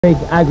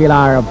Frederic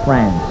Aguilar of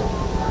France.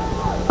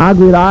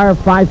 Aguilar,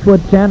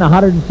 5'10",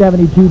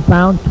 172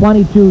 pounds,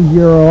 22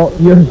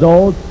 years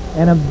old,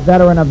 and a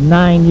veteran of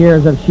 9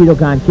 years of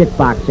Shidokan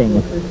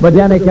kickboxing.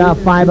 Medenica,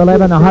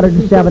 5'11",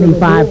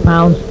 175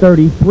 pounds,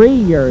 33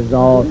 years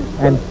old,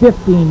 and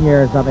 15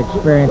 years of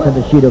experience in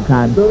the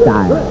Shidokan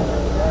style.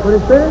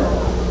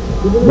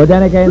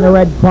 Medenica in the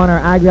red corner,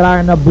 Aguilar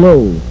in the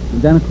blue.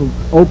 Medenica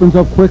opens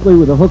up quickly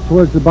with a hook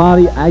towards the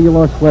body.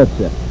 Aguilar slips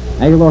it.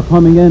 Aguilar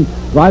coming in,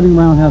 driving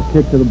roundhouse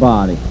kick to the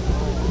body.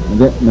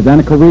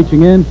 Medenica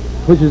reaching in,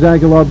 pushes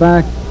Aguilar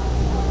back.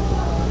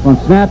 Front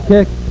snap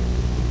kick.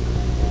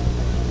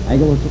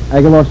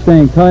 Aguilar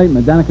staying tight.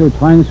 Medenica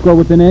trying to score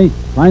with the knee,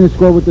 trying to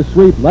score with the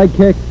sweep, leg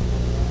kick.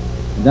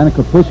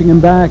 Medenica pushing him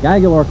back.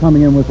 Aguilar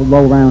coming in with a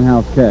low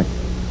roundhouse kick.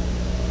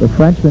 The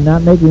Frenchman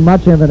not making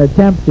much of an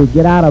attempt to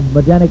get out of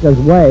Medenica's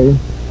way.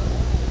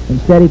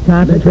 Instead, he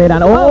concentrated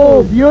on,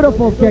 oh,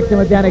 beautiful kick to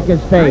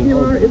Medenica's face.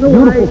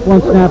 Beautiful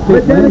front snap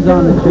kick, lands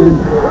on the chin.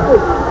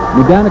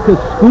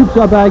 Medenica scoops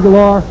up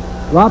Aguilar,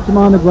 drops him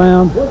on the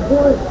ground.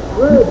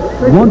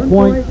 1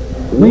 point,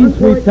 clean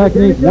sweep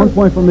technique, 1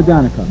 point for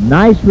Medenica.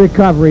 Nice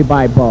recovery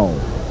by Bo.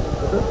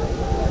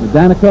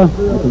 Medenica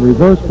with a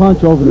reverse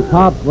punch over the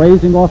top,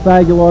 grazing off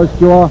Aguilar's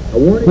jaw,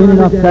 cleaning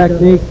up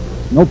technique,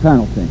 no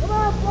penalty.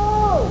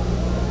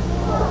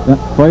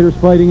 Fighters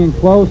fighting in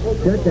close.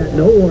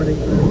 No warning.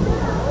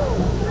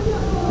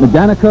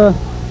 Medenica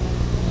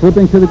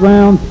slipping to the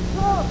ground.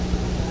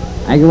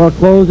 Aguilar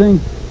closing.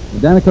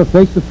 Medenica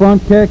fakes the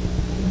front kick.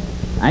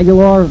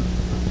 Aguilar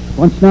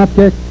front snap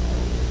kick.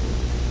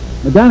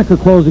 Medenica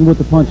closing with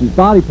the punches,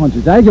 body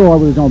punches. Aguilar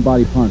with his own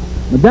body punch.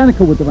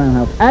 Medenica with the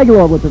roundhouse.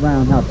 Aguilar with the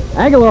roundhouse.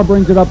 Aguilar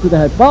brings it up to the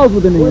head. Follows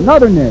with the knee.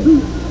 Another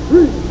knee.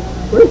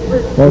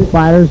 Both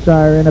fighters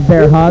are in a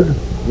bear hug.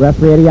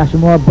 Referee Eddie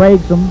Ashimura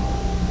breaks them.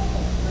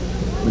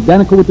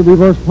 Medenica with the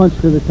reverse punch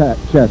to the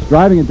chest,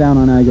 driving it down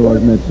on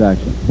Aguilar's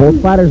midsection.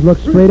 Both fighters look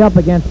straight up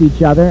against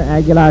each other.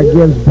 Aguilar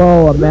gives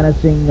Bo a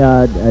menacing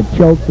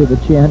choke to the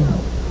chin.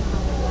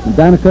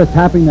 Medenica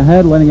tapping the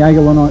head, letting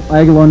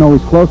Aguilar know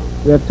he's close.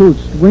 We have two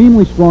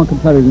extremely strong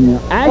competitors in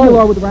there.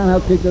 Aguilar with the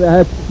roundhouse kick to the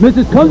head,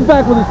 misses, comes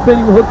back with a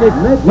spinning hook kick,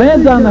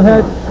 lands on the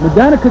head.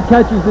 Medenica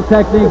catches the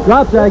technique,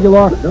 drops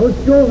Aguilar.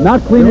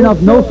 Not clean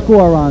enough, no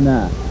score on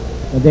that.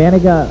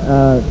 Medenica...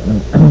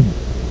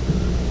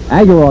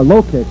 Aguilar,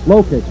 low kicks.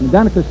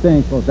 Medenica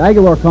staying close.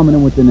 Aguilar coming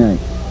in with the knee,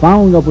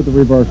 following up with the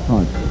reverse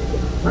punch.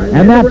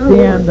 And that's the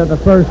end of the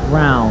first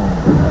round.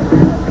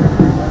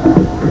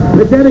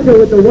 Medenica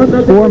with the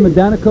 1-0 score.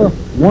 Medenica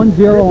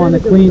 1-0 on the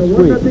clean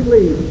sweep.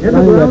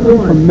 We have two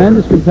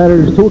tremendous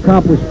competitors, two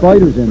accomplished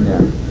fighters in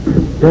there.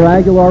 Where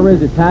Aguilar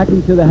is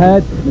attacking to the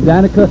head.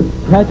 Medenica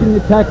catching the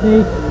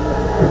technique.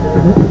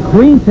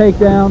 Clean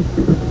takedown.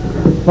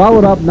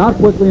 Followed up, not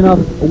quickly enough,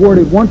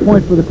 awarded 1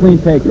 point for the clean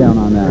takedown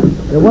on that.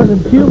 There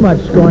wasn't too much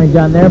scoring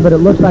done there, but it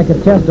looks like a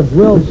test of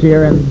wills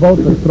here, and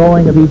both the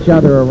throwing of each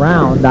other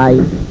around. I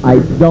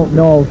don't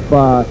know if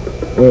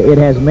it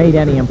has made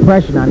any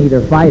impression on either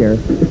fighter.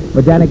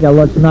 Medenica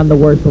looks none the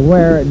worse for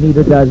wear,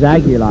 neither does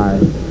Aguilar.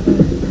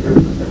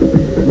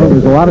 Well,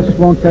 there's a lot of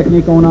strong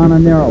technique going on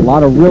in there, a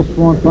lot of real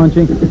strong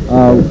punching.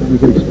 We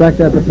could expect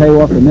that to pay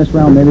off in this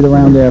round, maybe the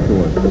round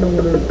afterwards.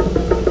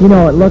 You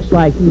know, it looks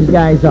like these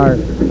guys are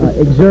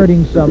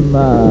exerting some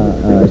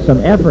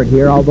effort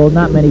here, although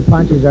not many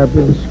punches are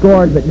being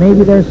scored, but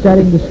maybe they're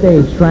setting the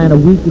stage, trying to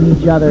weaken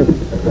each other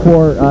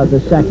for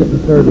the second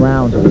and third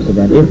rounds of this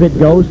event, if it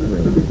goes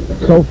through.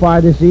 So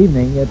far this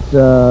evening, it's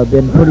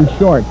been pretty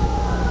short.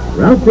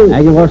 Round 2.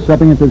 Aguilar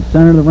stepping into the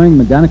center of the ring.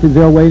 Medenica's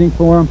there waiting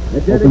for him.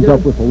 Opens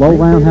up with a low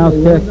roundhouse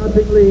kick.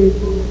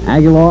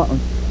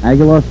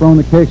 Aguilar throwing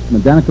the kicks.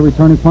 Medenica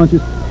returning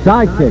punches.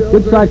 Side kick.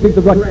 Good side kick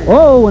to block.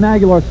 Oh, and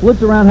Aguilar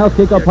slips a roundhouse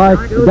kick up high.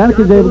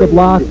 Medenica's able to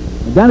block.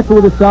 Medenica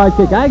with a side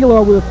kick.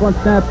 Aguilar with a front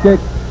snap kick.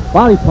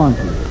 Body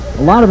punches.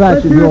 A lot of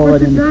action here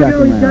already in the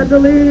second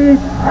round.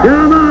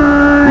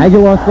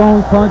 Aguilar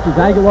throwing punches.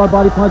 Aguilar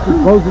body punches.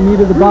 Throws the knee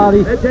to the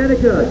body.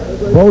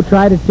 Bo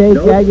tried to take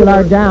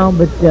Aguilar down,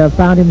 but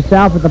found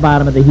himself at the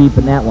bottom of the heap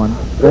in that one.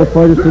 Both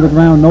fighters to the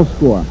ground. No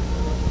score.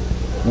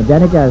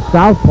 Medenica is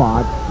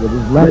southpaw with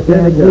his left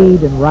hand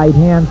lead and right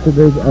hand to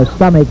the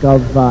stomach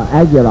of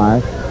Aguilar.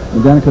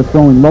 Medenica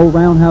throwing low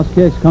roundhouse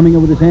kicks, coming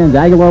in with his hands.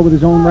 Aguilar with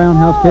his own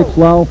roundhouse kicks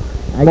low.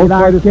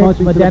 Aguilar kicks,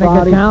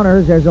 Medenica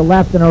counters. There's a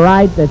left and a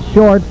right that's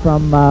short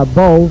from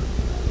Bo.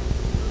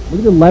 Look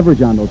at the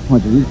leverage on those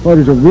punches. These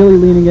fighters are really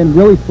leaning in,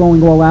 really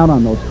throwing all out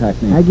on those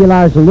techniques.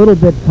 Aguilar's a little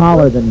bit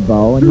taller than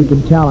Bo, and you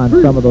can tell on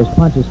some of those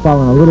punches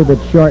falling a little bit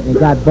short, and it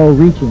got Bo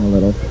reaching a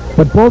little.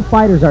 But both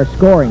fighters are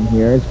scoring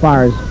here as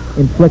far as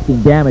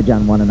inflicting damage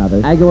on one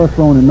another. Aguilar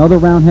throwing another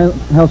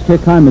roundhouse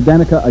kick time.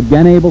 Medenica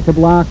again able to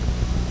block.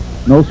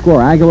 No score.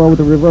 Aguilar with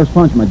the reverse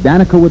punch.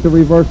 Medenica with the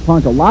reverse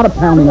punch. A lot of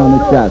pounding on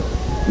the chest.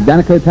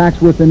 Medenica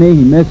attacks with the knee.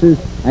 He misses.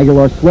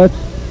 Aguilar slips.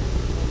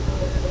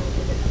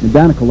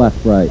 Medenica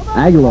left, right.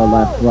 Aguilar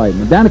left, right.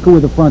 Medenica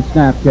with a front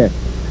snap kick.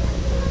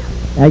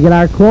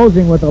 Aguilar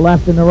closing with the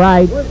left and the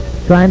right.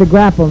 Trying to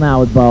grapple now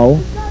with Bo.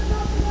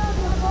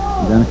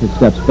 Medenica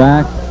steps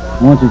back.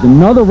 Launches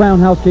another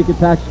roundhouse kick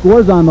attack,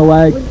 scores on the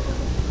leg.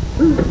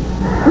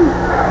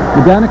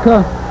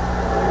 Medenica.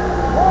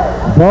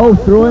 Bo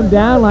threw him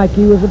down like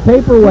he was a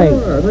paperweight.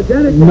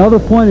 Another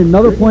point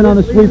on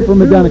the sweep for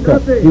Medenica.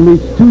 He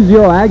leads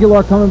 2-0.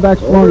 Aguilar coming back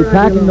strong,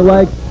 attacking the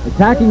leg,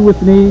 attacking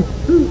with knees.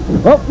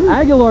 Oh,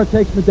 Aguilar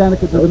takes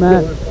Medenica to the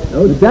mat.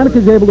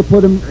 Medenica's able to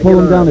pull him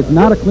down. It's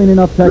not a clean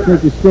enough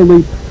technique. He still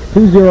leads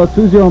 2-0,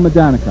 2-0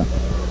 Medenica.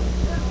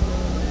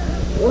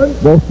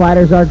 Both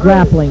fighters are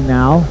grappling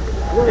now.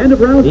 The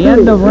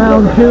end of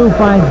round 2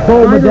 finds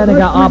Bo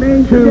Medenica up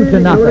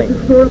 2-0.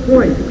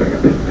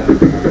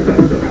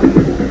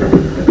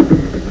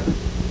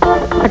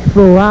 Back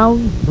for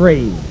round 3.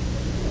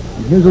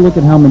 And here's a look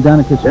at how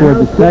Medenica scored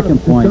the second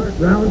point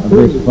of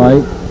this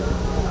fight.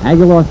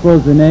 Aguilar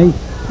throws the knee.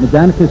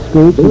 Medenica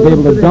scoops. He's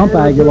able to dump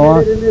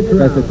Aguilar.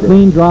 That's a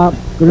clean drop.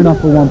 Good enough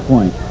for 1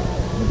 point.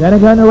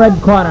 Medenica in the red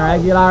corner.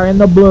 Aguilar in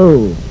the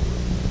blue.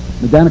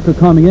 Medenica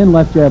coming in.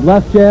 Left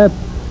jab,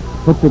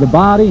 hook to the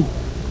body.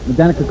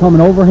 Medenica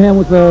coming overhand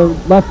with the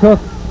left hook.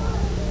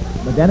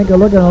 Medenica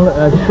looking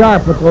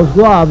sharp with those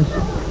gloves.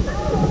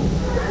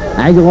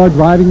 Aguilar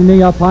driving the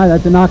knee up high.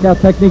 That's a knockout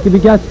technique if he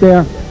gets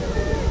there.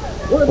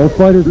 Both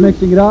fighters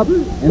mixing it up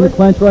in the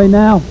clinch right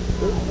now.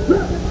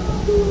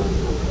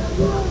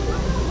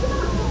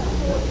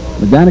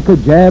 Medenica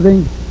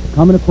jabbing,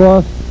 coming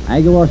across.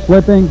 Aguilar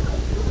slipping.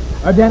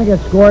 Medenica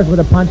scores with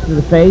a punch to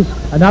the face.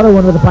 Another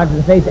one with a punch to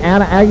the face.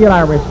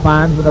 Aguilar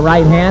responds with a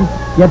right hand.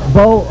 Gets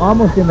Bo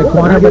almost in the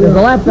corner, but there's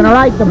a left and a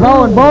right to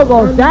Bo, and Bo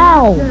goes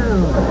down.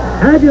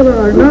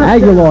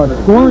 Aguilar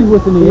scoring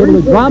with the knee, able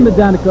to drop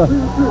Medenica,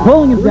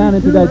 pulling him down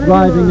into that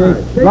driving knee,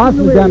 drops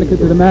Medenica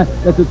to the mat.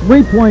 That's a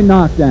 3-point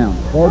knockdown.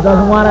 Bo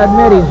doesn't want to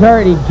admit he's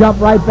hurt. He jumped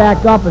right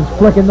back up and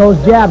flicking those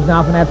jabs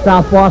now from that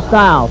southpaw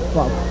style.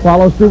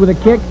 Follows through with a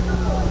kick.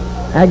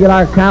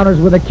 Aguilar counters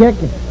with a kick.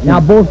 Now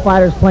both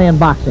fighters playing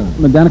boxing.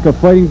 Medenica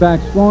fighting back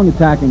strong,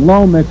 attacking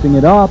low, mixing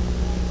it up.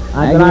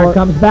 Aguilar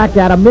comes back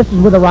at him, misses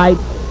with a right.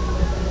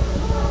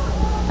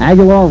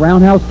 Aguilar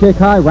roundhouse kick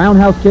high,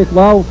 roundhouse kick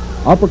low,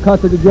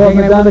 uppercut to the jaw.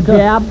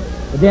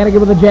 Medenica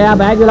with a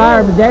jab.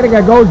 Aguilar,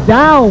 Medenica goes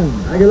down.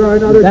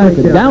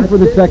 Medenica down for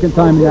the second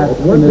time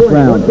in this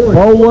round.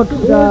 Bo looks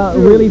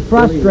really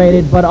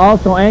frustrated, but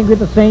also angry at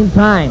the same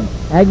time.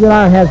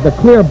 Aguilar has the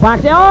clear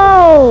box.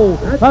 Oh!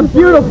 A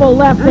beautiful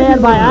left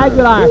hand by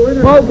Aguilar.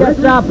 Bo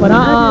gets up, but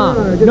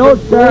no,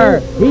 sir.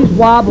 He's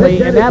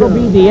wobbly, and that'll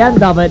be the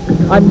end of it.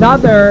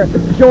 Another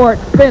short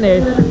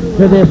finish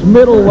to this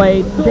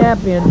middleweight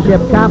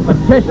championship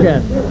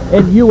competition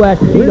in U.S.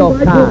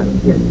 Shidokan.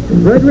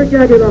 Frederic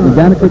Aguilar.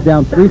 Medenica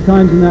down 3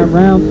 times in that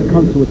round.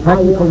 Succumbs to a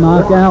technical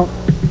knockout.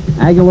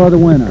 Aguilar the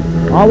winner.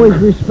 Always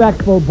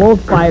respectful,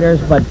 both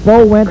fighters, but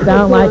Bo went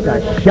down like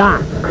a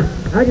shot.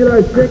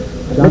 Aguilar 6.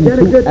 Johnny,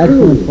 2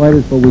 excellent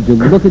fighters, but would you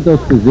look at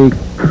those physiques?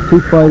 2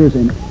 fighters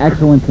in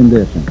excellent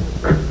condition.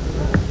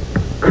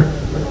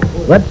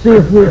 Let's see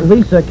if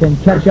Lisa can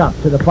catch up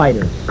to the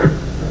fighters.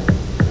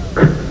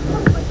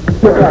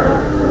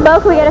 Bo,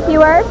 can we get a few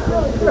words?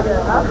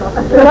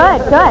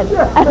 Good.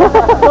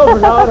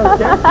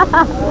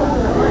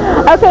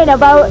 Okay, now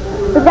Bo,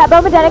 we've got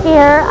Bo Medenica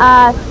here,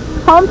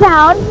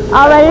 hometown,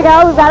 all ready to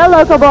go. We've got a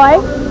local boy.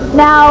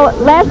 Now,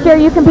 last year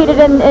you competed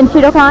in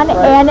Shidokan,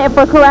 and if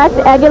we're correct,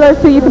 Aguilar's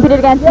who you competed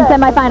against in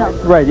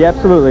semifinals. Right, yeah,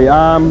 absolutely.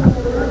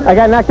 I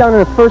got knocked down in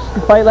the first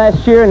fight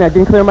last year, and I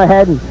didn't clear my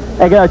head, and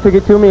Aguilar took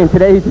it to me, and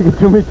today he took it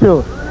to me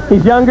too.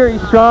 He's younger,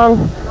 he's strong.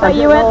 But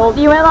you went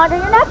longer.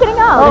 You're not getting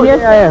old. Oh, yeah,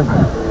 I am.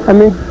 I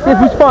mean, this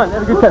was fun.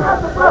 Have a good time.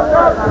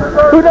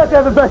 Who doesn't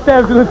have the best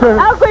abs in the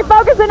tournament? Oh, quit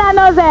focusing on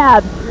those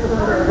abs.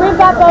 We've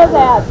got those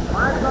abs.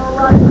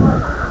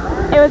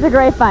 It was a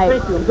great fight.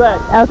 Thank you, I'm glad.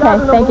 Okay,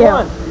 thank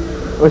you.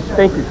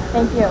 Thank you.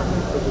 Thank you.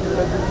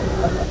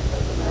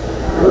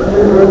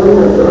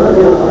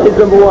 Kid's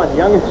number 1,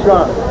 young and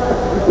strong.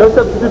 No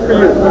substitute for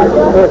you.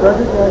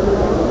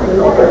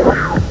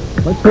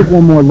 Let's take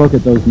one more look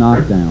at those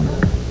knockdowns.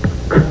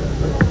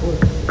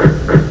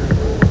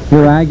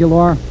 Here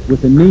Aguilar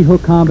with the knee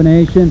hook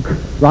combination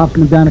drops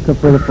Medenica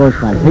for the first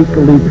time. Takes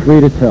the lead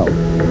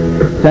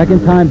 3-2.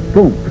 Second time,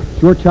 boom,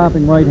 short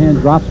chopping right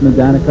hand drops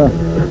Medenica.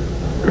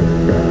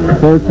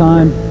 Third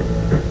time,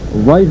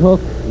 right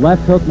hook,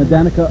 left hook,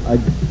 Medenica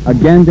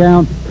again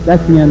down.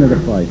 That's the end of the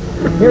fight.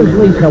 Here's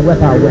Lisa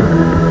with our win.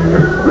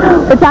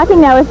 We're talking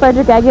now with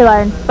Frederic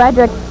Aguilar. And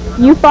Frederic,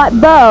 you fought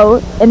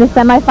Bo in the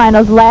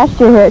semifinals last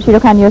year here at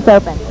Shidokan US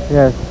Open.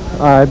 Yes,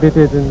 I beat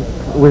it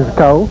with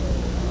KO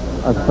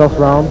at the first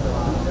round,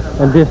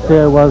 and this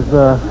was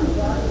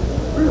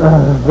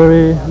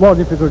very more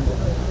difficult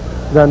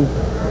than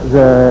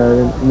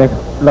the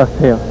last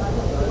year,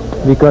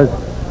 because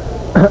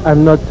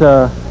I'm not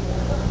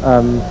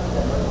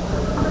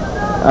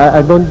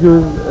I don't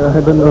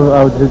know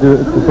how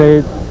to say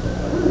it.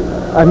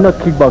 I'm not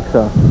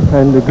kickboxer,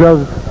 and the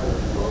gloves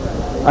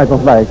I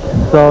don't like.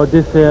 So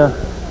this year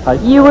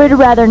you would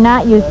rather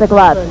not use the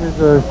gloves. I use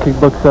a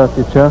kickboxer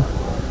teacher,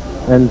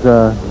 and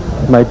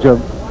my job.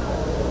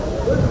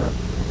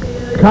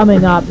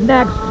 Coming up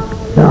next,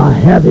 the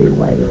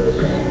heavyweights.